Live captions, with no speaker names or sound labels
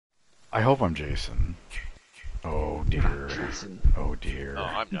I hope I'm Jason. Oh dear. Jason. Oh dear. Oh,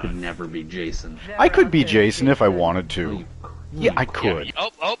 I'm You not. could never be Jason. I could be Jason if I wanted Oh, to. you Yeah, I Yeah, could.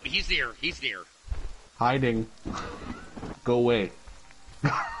 oh, he's near. He's near. hiding. Go away.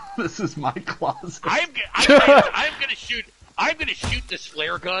 This is my closet. I'm gonna shoot. I'm gonna shoot this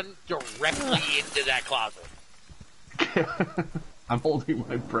flare gun directly into that closet. I'm holding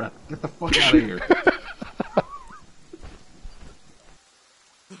my breath. Get the fuck out of here.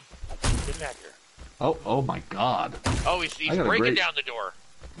 Get back here. Oh my god. Oh, he's I got a breaking great- down the door.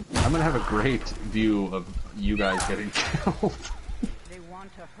 I'm gonna have a great view of you guys getting killed. They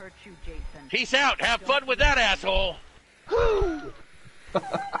want to hurt you, Jason. Peace out. Have fun with that asshole.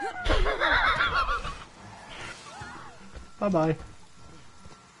 Bye-bye.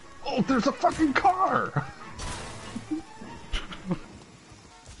 Oh, there's a fucking car!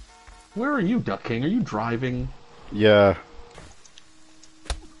 Where are you, Duck King? Are you driving? Yeah.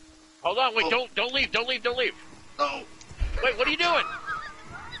 Hold on. Wait. Don't leave. Don't leave. Don't leave. Oh! Wait. What are you doing?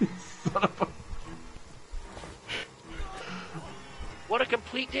 Son of a... What a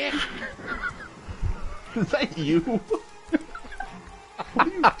complete dick. Is that you? What are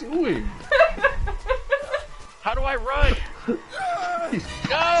you doing? How do I run?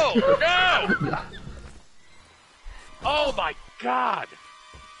 No! No! Oh my god!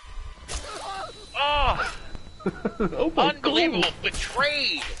 Oh! Oh my Unbelievable! God.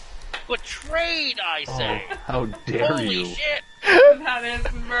 Betrayed! Betrayed, I say! Oh, how dare Holy you? shit! That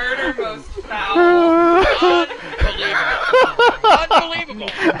is murder most foul. Unbelievable! Unbelievable!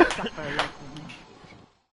 Suffer like